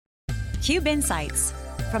theCUBE Insights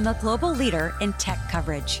from the global leader in tech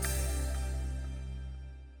coverage.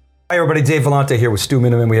 Hi everybody, Dave Vellante here with Stu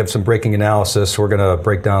Miniman. We have some breaking analysis. We're going to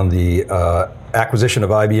break down the acquisition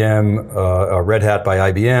of IBM. Red Hat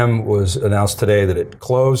by IBM was announced today that it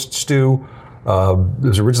closed. Stu, it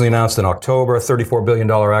was originally announced in October, $34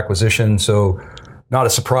 billion acquisition, so not a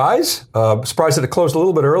surprise. Surprised that it closed a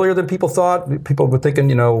little bit earlier than people thought. People were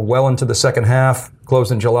thinking, well into the second half.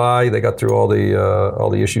 Closed in July. They got through all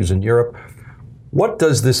the issues in Europe. What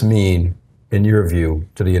does this mean, in your view,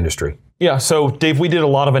 to the industry? Yeah, so Dave, we did a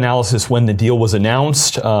lot of analysis when the deal was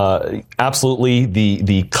announced. Absolutely,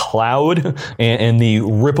 the cloud and the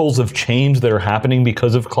ripples of change that are happening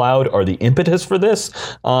because of cloud are the impetus for this.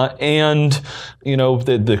 The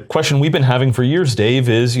question we've been having for years, Dave,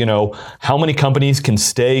 is how many companies can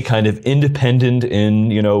stay kind of independent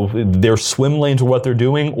in their swim lanes of what they're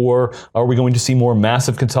doing, or are we going to see more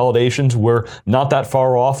massive consolidations? We're not that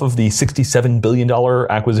far off of the $67 billion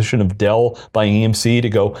acquisition of Dell by EMC to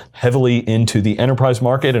go heavily into the enterprise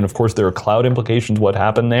market, and of course there are cloud implications. What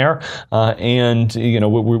happened there,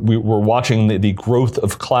 we're watching the growth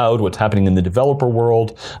of cloud. What's happening in the developer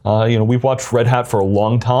world? We've watched Red Hat for a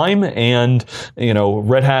long time, and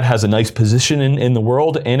Red Hat has a nice position in the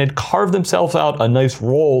world, and it carved themselves out a nice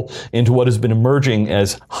role into what has been emerging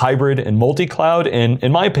as hybrid and multi-cloud. And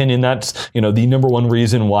in my opinion, that's the number one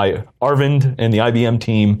reason why Arvind and the IBM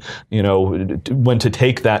team went to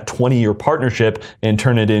take that 20-year partnership and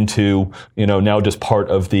turn it into now just part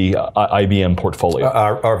of the IBM portfolio.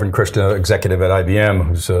 Arvind Krishna, executive at IBM,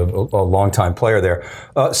 who's a longtime player there.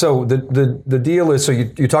 So the deal is, so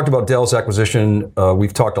you talked about Dell's acquisition.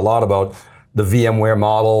 We've talked a lot about the VMware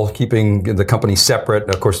model, keeping the company separate.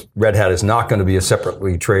 Of course, Red Hat is not going to be a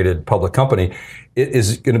separately traded public company. It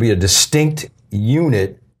is going to be a distinct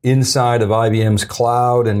unit inside of IBM's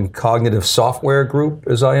cloud and cognitive software group,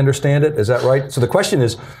 as I understand it. Is that right? So the question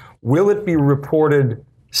is, will it be reported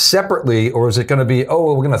separately, or is it going to be,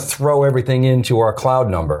 we're going to throw everything into our cloud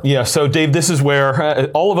number? Yeah, so Dave, this is where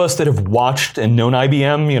all of us that have watched and known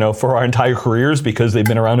IBM, for our entire careers, because they've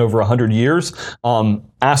been around over 100 years,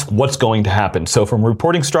 ask what's going to happen. So from a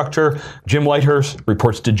reporting structure, Jim Whitehurst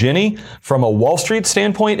reports to Ginny. From a Wall Street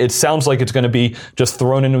standpoint, it sounds like it's going to be just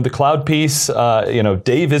thrown into the cloud piece.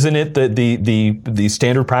 Dave, isn't it the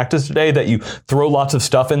standard practice today that you throw lots of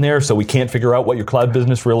stuff in there so we can't figure out what your cloud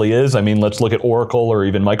business really is? I mean, let's look at Oracle or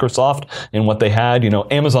even Microsoft and what they had.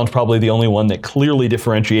 Amazon's probably the only one that clearly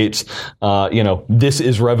differentiates, this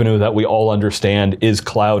is revenue that we all understand is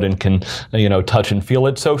cloud and can, touch and feel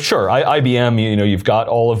it. So sure, IBM, you've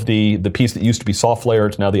got all of the piece that used to be SoftLayer,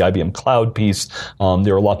 it's now the IBM Cloud piece.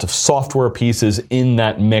 There are lots of software pieces in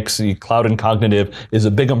that mix. The cloud and cognitive is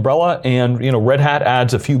a big umbrella, and Red Hat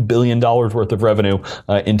adds a few $1 billion worth of revenue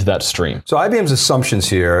into that stream. So IBM's assumptions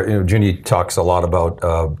here, Ginny talks a lot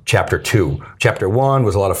about Chapter 2. Chapter 1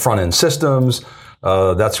 was a lot of front-end systems.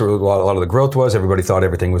 That's where a lot of the growth was. Everybody thought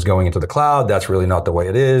everything was going into the cloud. That's really not the way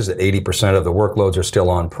it is. That 80% of the workloads are still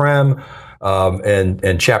on-prem.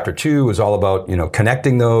 And Chapter 2 is all about,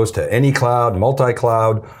 connecting those to any cloud,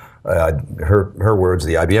 multi-cloud. Her words,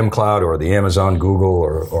 the IBM cloud or the Amazon, Google,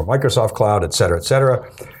 or Microsoft cloud, et cetera, et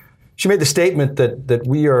cetera. She made the statement that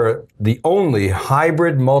we are the only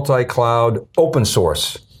hybrid multi-cloud open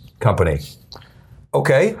source company.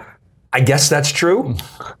 Okay, I guess that's true.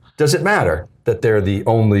 Does it matter that they're the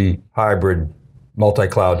only hybrid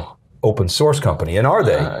multi-cloud open source company, and are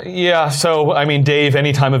they? Yeah, so I mean, Dave,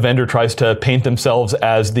 anytime a vendor tries to paint themselves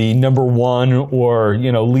as the number one or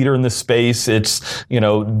leader in this space, it's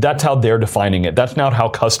that's how they're defining it. That's not how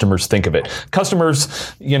customers think of it.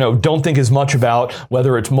 Customers, don't think as much about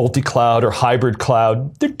whether it's multi-cloud or hybrid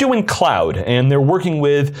cloud. They're doing cloud, and they're working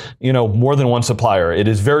with more than one supplier. It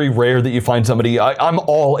is very rare that you find somebody, I'm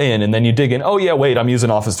all in, and then you dig in. Oh yeah, wait, I'm using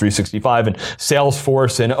Office 365 and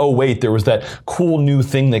Salesforce, and oh wait, there was that cool new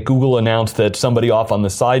thing that Google announced that somebody off on the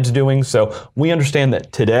side's doing. So we understand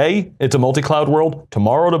that today it's a multi-cloud world.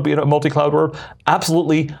 Tomorrow it'll be a multi-cloud world.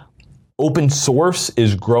 Absolutely. Open source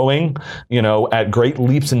is growing, at great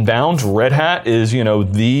leaps and bounds. Red Hat is,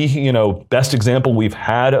 the, best example we've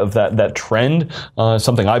had of that trend,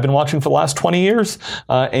 something I've been watching for the last 20 years.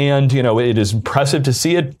 And, it is impressive to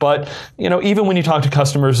see it. But, even when you talk to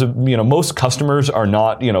customers, most customers are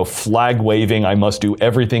not, flag waving, I must do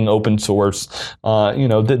everything open source.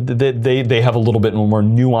 They have a little bit more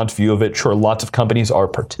nuanced view of it. Sure, lots of companies are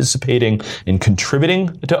participating in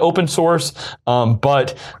contributing to open source.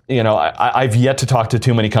 But, I've yet to talk to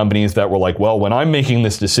too many companies that were like, well, when I'm making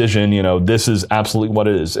this decision, this is absolutely what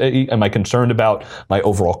it is. Am I concerned about my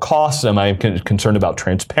overall costs? Am I concerned about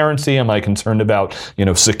transparency? Am I concerned about,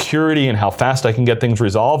 security and how fast I can get things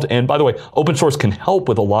resolved? And by the way, open source can help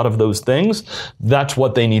with a lot of those things. That's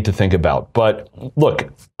what they need to think about. But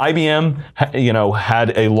look, IBM,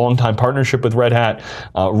 had a long-time partnership with Red Hat.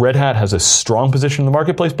 Red Hat has a strong position in the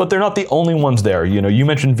marketplace, but they're not the only ones there. You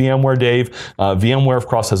mentioned VMware, Dave. VMware, of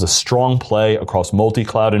course, has a strong play across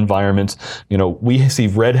multi-cloud environments. We see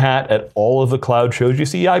Red Hat at all of the cloud shows. You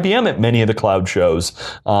see IBM at many of the cloud shows.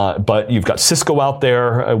 But you've got Cisco out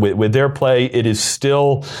there with their play. It is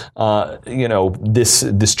still,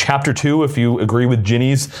 this chapter 2, if you agree with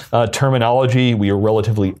Ginny's terminology, we are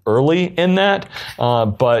relatively early in that.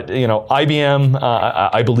 But IBM,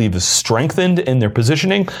 I believe, is strengthened in their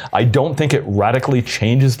positioning. I don't think it radically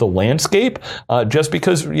changes the landscape, just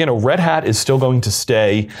because Red Hat is still going to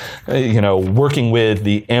stay, working with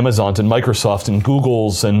the Amazons and Microsofts and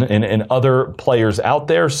Googles and other players out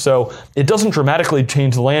there. So it doesn't dramatically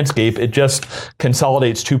change the landscape. It just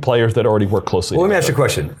consolidates two players that already work closely. Well, let me ask you a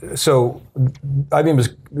question. So IBM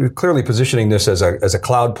is clearly positioning this as a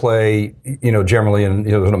cloud play, generally, and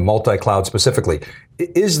in a multi-cloud specifically.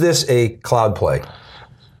 Is this a cloud play?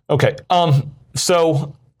 Okay.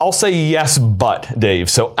 So I'll say yes, but Dave.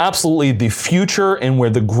 So absolutely, the future and where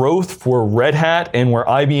the growth for Red Hat and where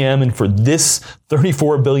IBM and for this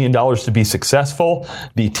 $34 billion to be successful,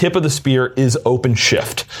 the tip of the spear is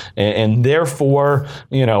OpenShift. And therefore,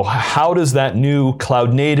 how does that new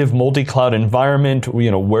cloud native multi-cloud environment,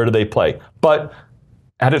 where do they play? But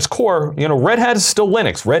at its core, Red Hat is still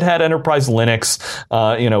Linux. Red Hat Enterprise Linux,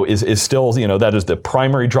 is still, that is the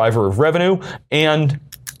primary driver of revenue. And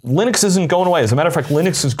Linux isn't going away. As a matter of fact,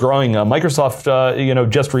 Linux is growing. Microsoft,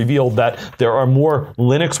 just revealed that there are more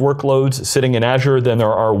Linux workloads sitting in Azure than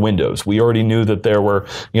there are Windows. We already knew that there were,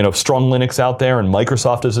 strong Linux out there, and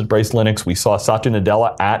Microsoft has embraced Linux. We saw Satya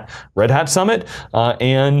Nadella at Red Hat Summit,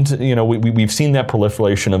 and we've seen that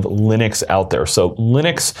proliferation of Linux out there. So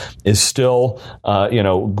Linux is still,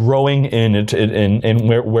 growing in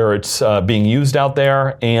where it's being used out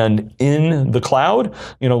there, and in the cloud,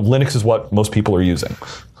 Linux is what most people are using.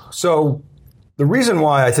 So the reason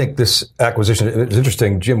why I think this acquisition is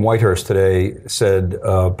interesting, Jim Whitehurst today said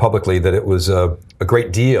publicly that it was a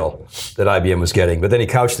great deal that IBM was getting, but then he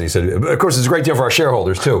couched it. He said, of course, it's a great deal for our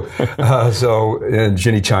shareholders too. And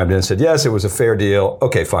Ginny chimed in and said, yes, it was a fair deal.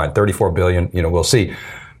 Okay, fine, $34 billion, we'll see.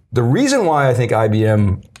 The reason why I think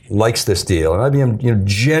IBM likes this deal, and IBM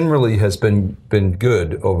generally has been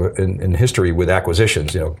good over in history with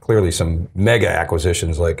acquisitions, clearly some mega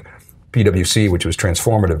acquisitions like PwC, which was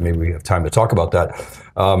transformative. Maybe we have time to talk about that.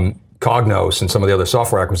 Cognos and some of the other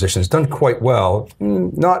software acquisitions done quite well,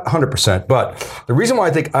 not 100%. But the reason why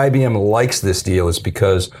I think IBM likes this deal is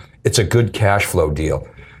because it's a good cash flow deal.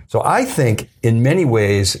 So I think in many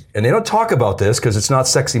ways, and they don't talk about this because it's not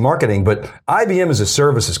sexy marketing, but IBM is a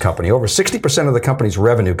services company. Over 60% of the company's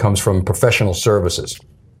revenue comes from professional services.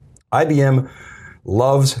 IBM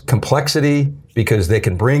loves complexity because they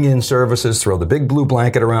can bring in services, throw the big blue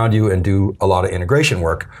blanket around you, and do a lot of integration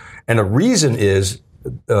work. And the reason is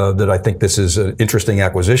that I think this is an interesting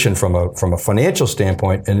acquisition from a financial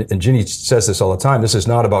standpoint. And Ginny says this all the time. This is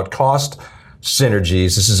not about cost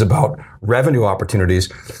synergies. This is about revenue opportunities.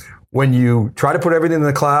 When you try to put everything in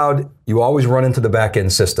the cloud, you always run into the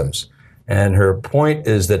back-end systems. And her point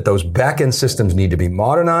is that those back-end systems need to be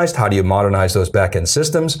modernized. How do you modernize those back-end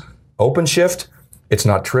systems? OpenShift. It's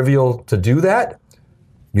not trivial to do that.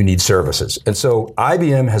 You need services. And so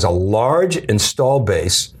IBM has a large install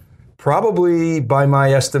base, probably by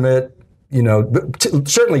my estimate,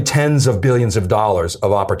 certainly tens of billions of dollars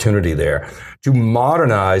of opportunity there to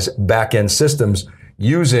modernize back-end systems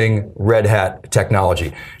using Red Hat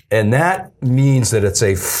technology. And that means that it's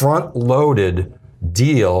a front-loaded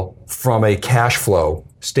deal from a cash flow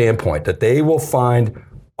standpoint, that they will find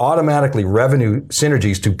automatically revenue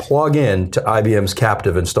synergies to plug in to IBM's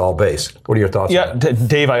captive install base. What are your thoughts on that?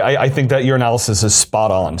 Dave, I think that your analysis is spot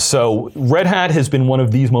on. So Red Hat has been one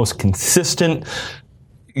of these most consistent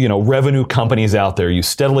revenue companies out there. You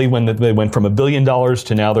steadily, when they went from $1 billion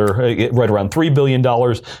to now they're right around $3 billion.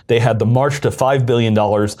 They had the march to $5 billion.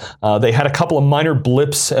 They had a couple of minor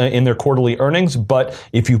blips in their quarterly earnings, but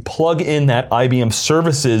if you plug in that IBM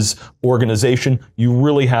services organization, you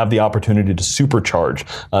really have the opportunity to supercharge.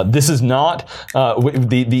 This is not,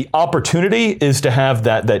 the opportunity is to have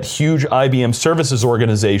that huge IBM services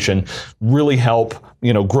organization really help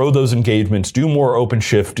grow those engagements, do more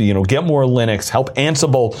OpenShift, get more Linux, help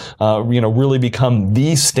Ansible will, really become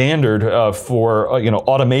the standard for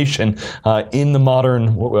automation in the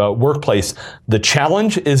modern workplace. The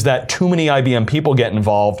challenge is that too many IBM people get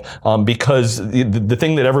involved because the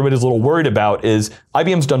thing that everybody's a little worried about is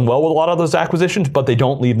IBM's done well with a lot of those acquisitions, but they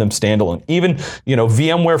don't leave them standalone. Even,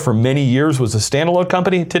 VMware for many years was a standalone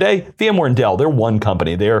company. Today, VMware and Dell, they're one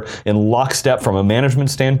company. They're in lockstep from a management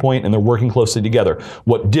standpoint, and they're working closely together.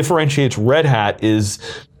 What differentiates Red Hat is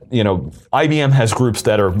IBM has groups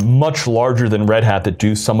that are much larger than Red Hat that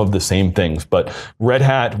do some of the same things. But Red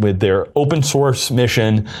Hat, with their open source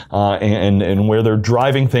mission and where they're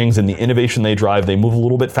driving things and the innovation they drive, they move a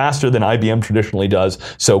little bit faster than IBM traditionally does.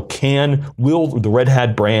 So will the Red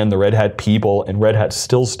Hat brand, the Red Hat people, and Red Hat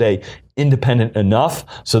still stay independent enough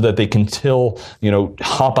so that they can still,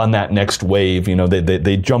 hop on that next wave?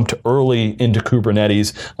 They jumped early into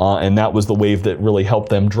Kubernetes, and that was the wave that really helped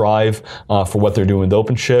them drive for what they're doing with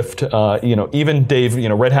OpenShift. Even Dave,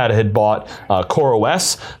 Red Hat had bought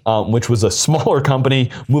CoreOS, which was a smaller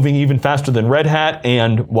company moving even faster than Red Hat.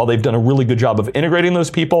 And while they've done a really good job of integrating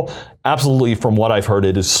those people, absolutely, from what I've heard,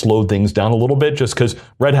 it has slowed things down a little bit just because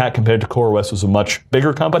Red Hat compared to CoreOS was a much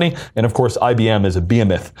bigger company. And of course, IBM is a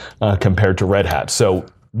behemoth compared to Red Hat. So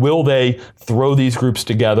will they throw these groups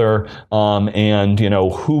together, and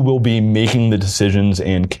who will be making the decisions,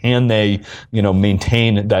 and can they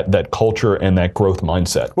maintain that culture and that growth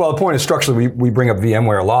mindset? Well, the point is, structurally, we bring up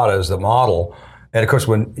VMware a lot as the model. And of course,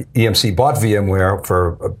 when EMC bought VMware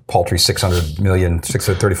for a paltry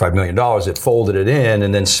 $635 million, it folded it in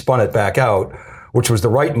and then spun it back out, which was the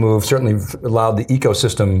right move, certainly allowed the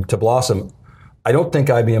ecosystem to blossom. I don't think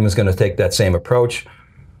IBM is going to take that same approach.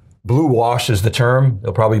 Blue wash is the term.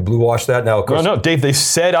 They'll probably blue wash that. Now, of course, no, Dave,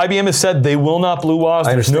 IBM has said they will not blue wash.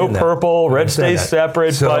 There's no purple. Red stays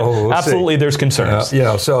separate, so but absolutely there's concerns.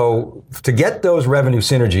 So to get those revenue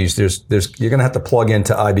synergies, you're going to have to plug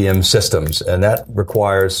into IBM systems, and that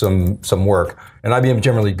requires some work. And IBM is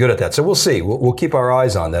generally good at that. So we'll see. We'll keep our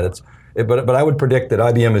eyes on that. But I would predict that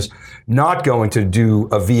IBM is not going to do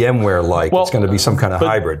a VMware-like. It's going to be some kind of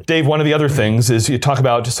hybrid. Dave, one of the other things is you talk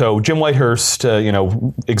about, so Jim Whitehurst,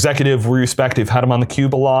 executive, we respect, you've had him on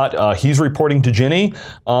theCUBE a lot. He's reporting to Ginny.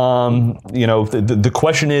 The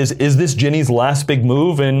question is this Ginny's last big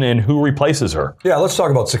move, and who replaces her? Yeah, let's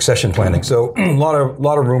talk about succession planning. So a lot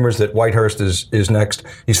of rumors that Whitehurst is next.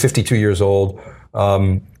 He's 52 years old.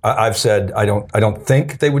 I've said I don't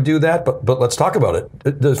think they would do that, but let's talk about it.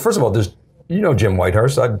 First of all, there's Jim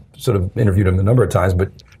Whitehurst. I've sort of interviewed him a number of times,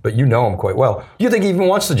 but you know him quite well. Do you think he even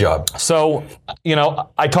wants the job? So,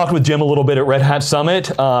 I talked with Jim a little bit at Red Hat Summit.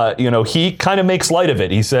 He kind of makes light of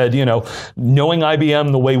it. He said, knowing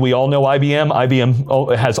IBM the way we all know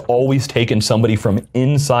IBM has always taken somebody from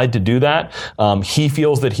inside to do that. He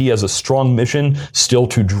feels that he has a strong mission still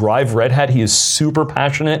to drive Red Hat. He is super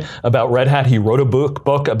passionate about Red Hat. He wrote a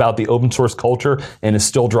book about the open source culture and is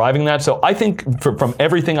still driving that. So I think from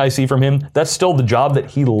everything I see from him, that's still the job that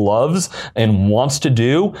he loves and wants to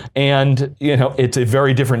do. And, it's a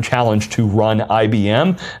very different challenge to run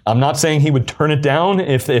IBM. I'm not saying he would turn it down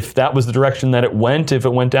if that was the direction that it went, if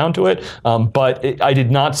it went down to it. But I did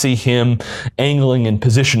not see him angling and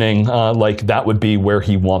positioning like that would be where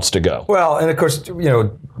he wants to go. Well, and of course,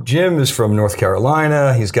 Jim is from North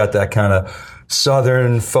Carolina. He's got that kind of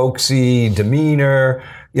Southern, folksy demeanor.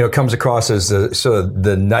 Comes across as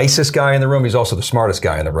the nicest guy in the room. He's also the smartest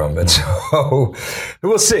guy in the room. And so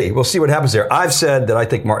we'll see. We'll see what happens there. I've said that I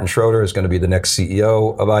think Martin Schroeder is going to be the next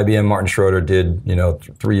CEO of IBM. Martin Schroeder did,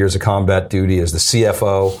 3 years of combat duty as the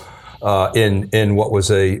CFO in what was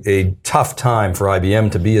a tough time for IBM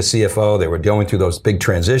to be a CFO. They were going through those big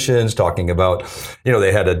transitions, talking about,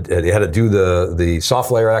 they had to do the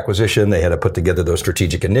SoftLayer acquisition. They had to put together those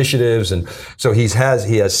strategic initiatives. And so he has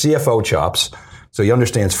CFO chops. So he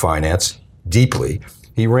understands finance deeply.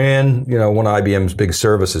 He ran, one of IBM's big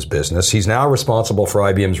services business. He's now responsible for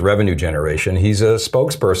IBM's revenue generation. He's a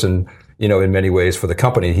spokesperson, in many ways for the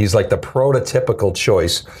company. He's like the prototypical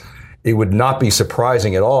choice. It would not be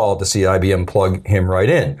surprising at all to see IBM plug him right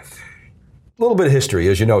in. A little bit of history,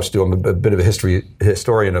 as you know, Stu, I'm a bit of a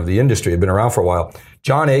historian of the industry. I've been around for a while.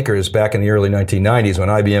 John Akers, back in the early 1990s, when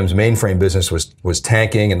IBM's mainframe business was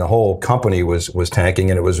tanking and the whole company was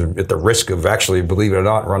tanking, and it was at the risk of actually, believe it or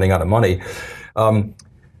not, running out of money,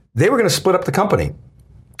 they were going to split up the company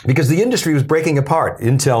because the industry was breaking apart.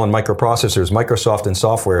 Intel and microprocessors, Microsoft and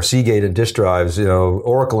software, Seagate and disk drives,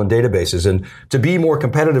 Oracle and databases. And to be more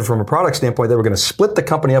competitive from a product standpoint, they were going to split the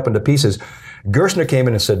company up into pieces. Gerstner came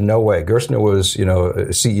in and said, no way. Gerstner was,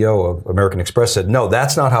 CEO of American Express, said, no,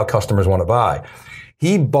 that's not how customers want to buy.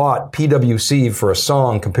 He bought PwC for a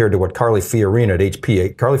song compared to what Carly Fiorina at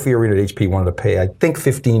HP. Carly Fiorina at HP wanted to pay, I think,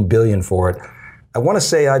 $15 billion for it. I want to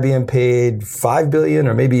say IBM paid $5 billion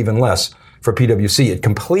or maybe even less for PwC. It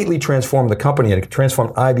completely transformed the company, and it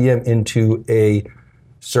transformed IBM into a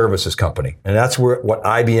services company. And that's what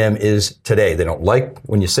IBM is today. They don't like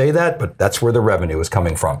when you say that, but that's where the revenue is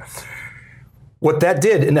coming from. What that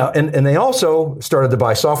did, and they also started to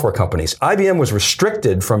buy software companies. IBM was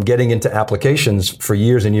restricted from getting into applications for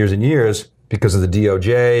years and years and years because of the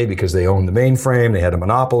DOJ, because they owned the mainframe, they had a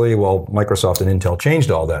monopoly. Well, Microsoft and Intel changed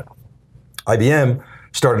all that. IBM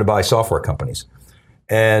started to buy software companies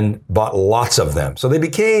and bought lots of them. So they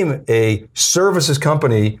became a services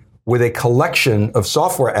company with a collection of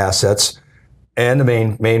software assets and the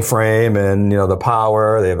mainframe and, the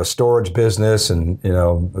power. They have a storage business and,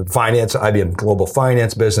 finance, IBM global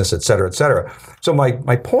finance business, et cetera, et cetera. So my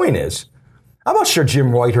point is, I'm not sure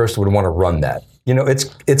Jim Whitehurst would want to run that.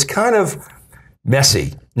 It's kind of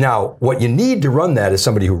messy. Now, what you need to run that is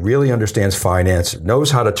somebody who really understands finance, knows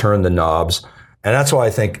how to turn the knobs. And that's why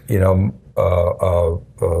I think,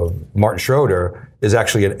 Martin Schroeder is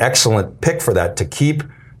actually an excellent pick for that, to keep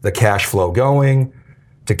the cash flow going,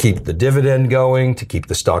 to keep the dividend going, to keep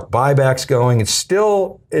the stock buybacks going. It's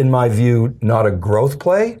still, in my view, not a growth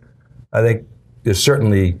play. I think there's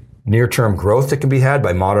certainly near-term growth that can be had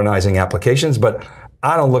by modernizing applications, but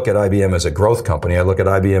I don't look at IBM as a growth company. I look at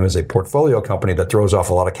IBM as a portfolio company that throws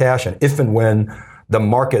off a lot of cash, and if and when the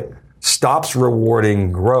market stops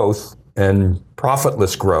rewarding growth and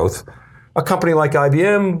profitless growth, a company like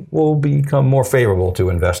IBM will become more favorable to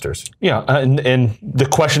investors. Yeah, and the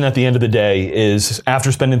question at the end of the day is,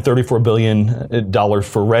 after spending $34 billion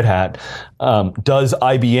for Red Hat, does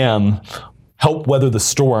IBM help weather the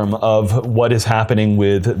storm of what is happening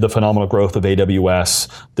with the phenomenal growth of AWS,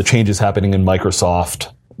 the changes happening in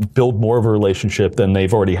Microsoft, build more of a relationship than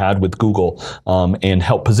they've already had with Google, and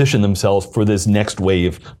help position themselves for this next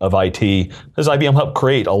wave of IT, as IBM helped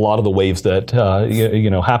create a lot of the waves that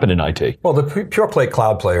happen in IT. Well, the pure play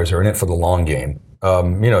cloud players are in it for the long game.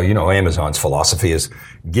 Amazon's philosophy is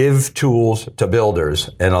give tools to builders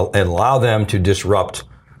and allow them to disrupt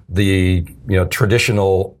the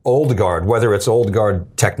traditional old guard, whether it's old guard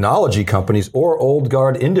technology companies or old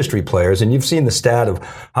guard industry players. And you've seen the stat of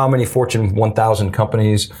how many Fortune 1000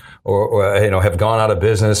 companies or have gone out of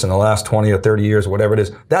business in the last 20 or 30 years, whatever it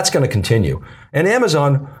is. That's going to continue. And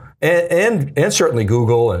Amazon and certainly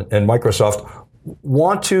Google and Microsoft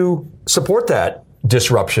want to support that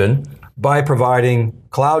disruption by providing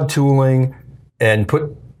cloud tooling and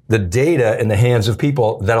put the data in the hands of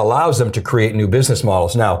people that allows them to create new business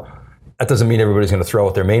models. Now, that doesn't mean everybody's going to throw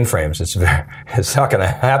out their mainframes. It's not going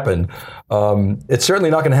to happen. It's certainly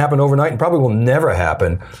not going to happen overnight and probably will never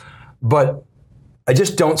happen. But I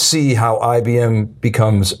just don't see how IBM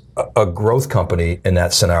becomes a growth company in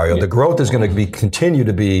that scenario. The growth is going to continue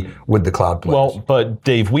to be with the cloud players. Well, but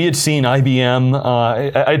Dave, we had seen IBM,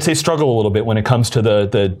 I'd say, struggle a little bit when it comes to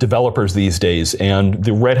the developers these days, and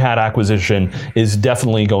the Red Hat acquisition is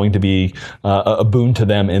definitely going to be a boon to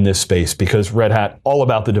them in this space, because Red Hat, all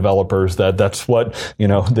about the developers. That's what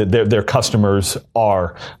their customers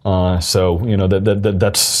are.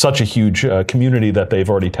 That's such a huge community that they've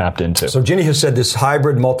already tapped into. So Ginny has said this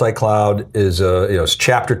hybrid multi-cloud is it's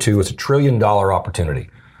chapter 2. It's a $1 trillion opportunity.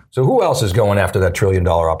 So who else is going after that $1 trillion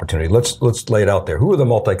opportunity? Let's lay it out there. Who are the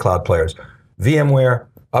multi-cloud players? VMware,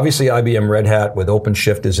 obviously IBM Red Hat with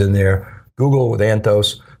OpenShift is in there. Google with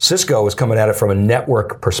Anthos. Cisco is coming at it from a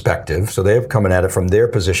network perspective. So they're coming at it from their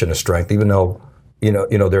position of strength, even though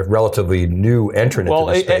they're relatively new entrant into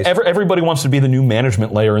the space. Everybody wants to be the new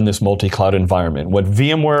management layer in this multi-cloud environment. What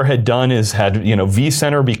VMware had done is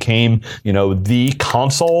vCenter became, the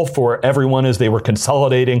console for everyone as they were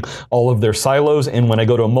consolidating all of their silos. And when I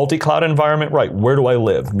go to a multi-cloud environment, right, where do I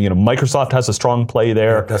live? Microsoft has a strong play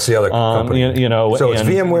there. That's the other company. So it's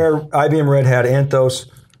VMware, IBM Red Hat, Anthos,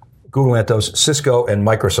 Google Anthos, Cisco, and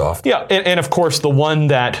Microsoft. Yeah, and of course the one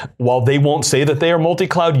that, while they won't say that they are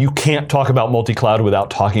multi-cloud, you can't talk about multi-cloud without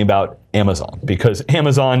talking about Amazon, because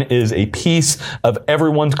Amazon is a piece of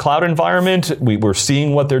everyone's cloud environment. We're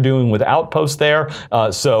seeing what they're doing with Outpost there.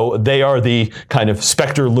 So they are the kind of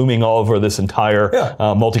specter looming all over this entire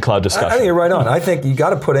multi-cloud discussion. I think you're right on. I think you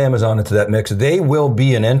got to put Amazon into that mix. They will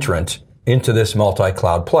be an entrant into this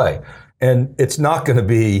multi-cloud play. And it's not going to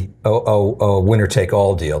be a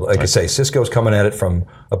winner-take-all deal. Like I say, Cisco's coming at it from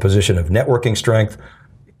a position of networking strength.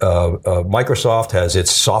 Microsoft has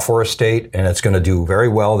its software estate, and it's going to do very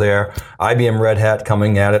well there. IBM Red Hat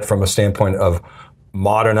coming at it from a standpoint of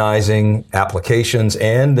modernizing applications,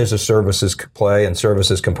 and there's a services play and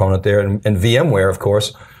services component there. And VMware, of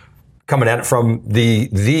course, coming at it from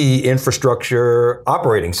the infrastructure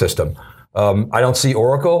operating system. I don't see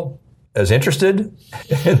Oracle as interested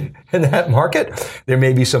in that market. There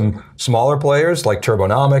may be some smaller players like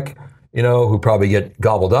Turbonomic, who probably get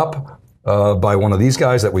gobbled up by one of these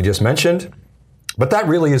guys that we just mentioned. But that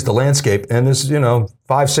really is the landscape. And there's,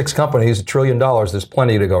 5-6 companies, $1 trillion. There's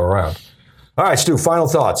plenty to go around. All right, Stu, final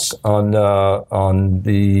thoughts on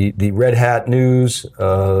the Red Hat news,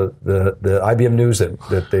 the IBM news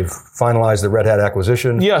that they've finalized the Red Hat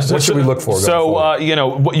acquisition. Yes. What should we look for? What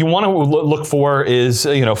you want to look for is,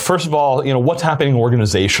 first of all, what's happening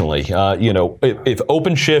organizationally. If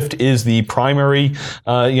OpenShift is the primary,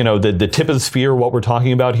 the tip of the spear, what we're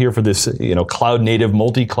talking about here for this, cloud native,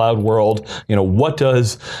 multi-cloud world, what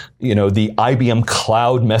does, the IBM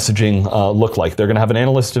cloud messaging look like? They're going to have an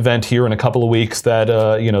analyst event here in a couple of weeks that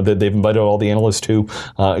that they've invited all the analysts to,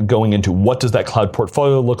 going into what does that cloud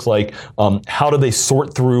portfolio look like? How do they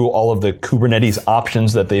sort through all of the Kubernetes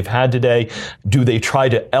options that they've had today? Do they try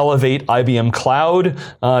to elevate IBM Cloud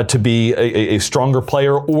to be a stronger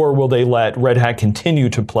player, or will they let Red Hat continue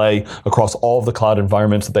to play across all of the cloud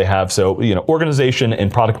environments that they have? So, organization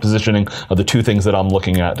and product positioning are the two things that I'm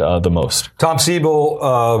looking at the most. Tom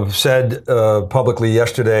Siebel said publicly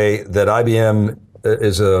yesterday that IBM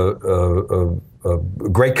is a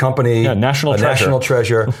great company, national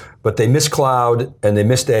treasure, but they missed cloud and they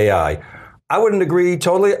missed AI. I wouldn't agree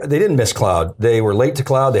totally. They didn't miss cloud. They were late to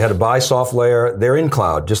cloud. They had to buy software. They're in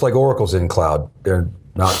cloud, just like Oracle's in cloud. They're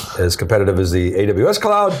not as competitive as the AWS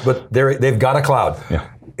cloud, but they've got a cloud. Yeah.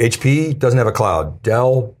 HP doesn't have a cloud.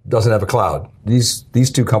 Dell doesn't have a cloud.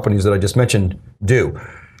 These two companies that I just mentioned do.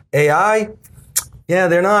 AI,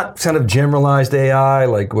 they're not kind of generalized AI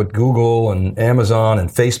like what Google and Amazon and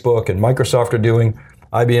Facebook and Microsoft are doing.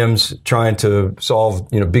 IBM's trying to solve,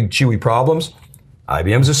 big chewy problems.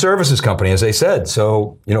 IBM's a services company, as they said.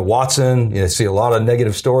 So, Watson, you see a lot of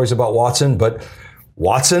negative stories about Watson, but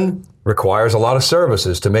Watson requires a lot of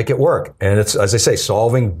services to make it work. And it's, as I say,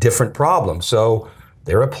 solving different problems. So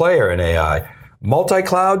they're a player in AI.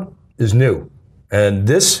 Multi-cloud is new. And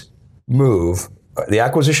this move, the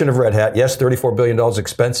acquisition of Red Hat, yes, $34 billion is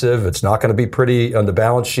expensive. It's not going to be pretty on the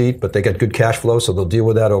balance sheet, but they get good cash flow, so they'll deal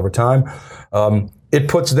with that over time. It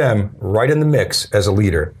puts them right in the mix as a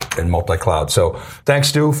leader in multi-cloud. So thanks,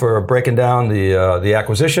 Stu, for breaking down the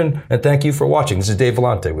acquisition, and thank you for watching. This is Dave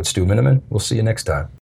Vellante with Stu Miniman. We'll see you next time.